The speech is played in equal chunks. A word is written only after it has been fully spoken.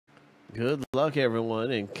Good luck,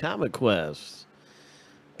 everyone, in Comic Quest.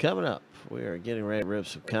 Coming up, we are getting ready to rip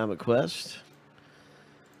some Comic Quest.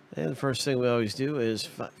 And the first thing we always do is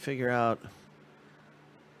figure out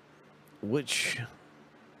which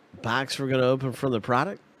box we're going to open from the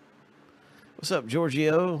product. What's up,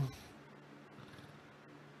 Giorgio?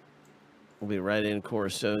 We'll be right in Core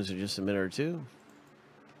Stones in just a minute or two.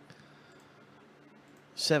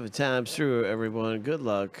 7 times through, everyone. Good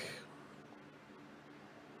luck.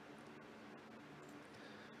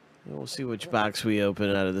 And we'll see which box we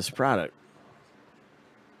open out of this product.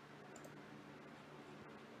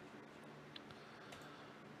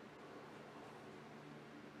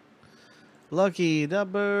 Lucky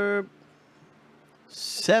number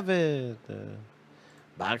 7.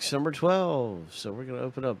 Box number 12. So we're going to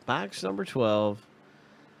open up box number 12.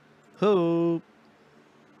 Hope.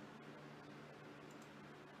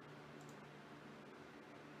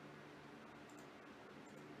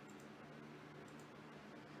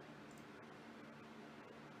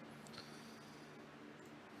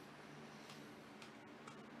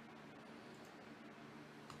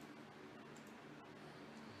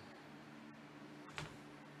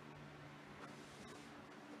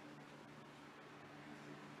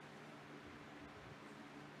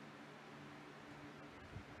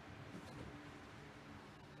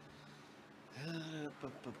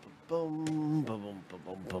 Boom, boom, boom,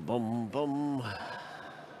 boom, boom, boom, boom.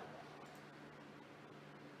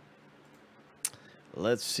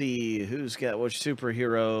 Let's see who's got which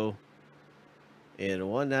superhero in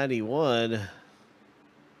 191.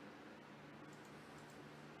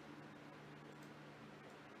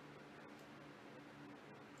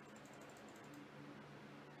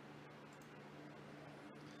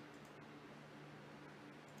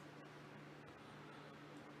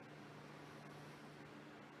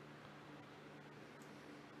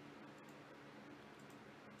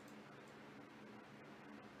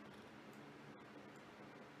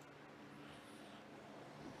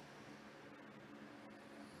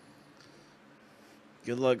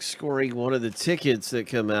 Good luck scoring one of the tickets that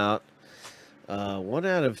come out. 1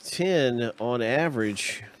 out of 10 on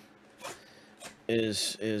average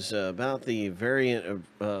is about the variant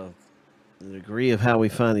of the degree of how we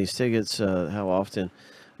find these tickets. How often?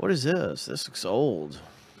 What is this? This looks old.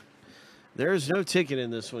 There is no ticket in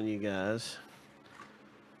this one, you guys.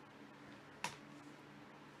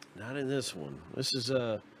 Not in this one. This is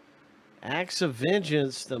Acts of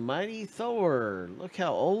Vengeance, the Mighty Thor. Look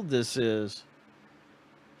how old this is.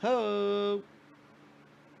 Ho!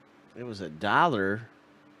 It was $1.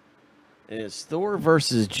 And it's Thor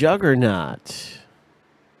versus Juggernaut.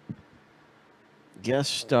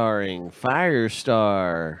 Guest starring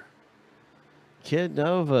Firestar, Kid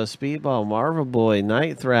Nova, Speedball, Marvel Boy,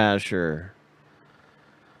 Night Thrasher.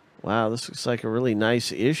 Wow, this looks like a really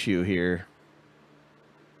nice issue here.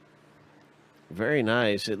 Very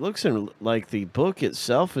nice. It looks like the book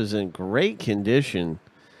itself is in great condition.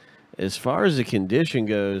 As far as the condition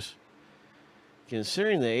goes,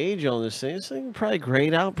 considering the age on this thing can probably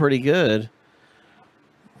grade out pretty good.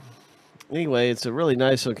 Anyway, it's a really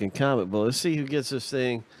nice looking comic book. Let's see who gets this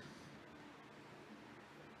thing.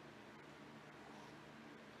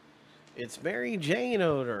 It's Mary Jane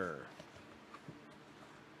owner.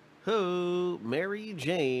 Who? Mary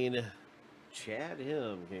Jane. Chad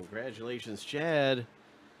him. Congratulations, Chad.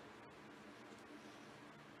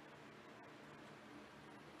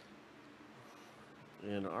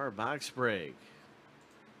 And our box break.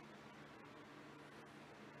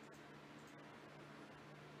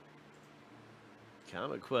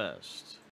 Comic Quest.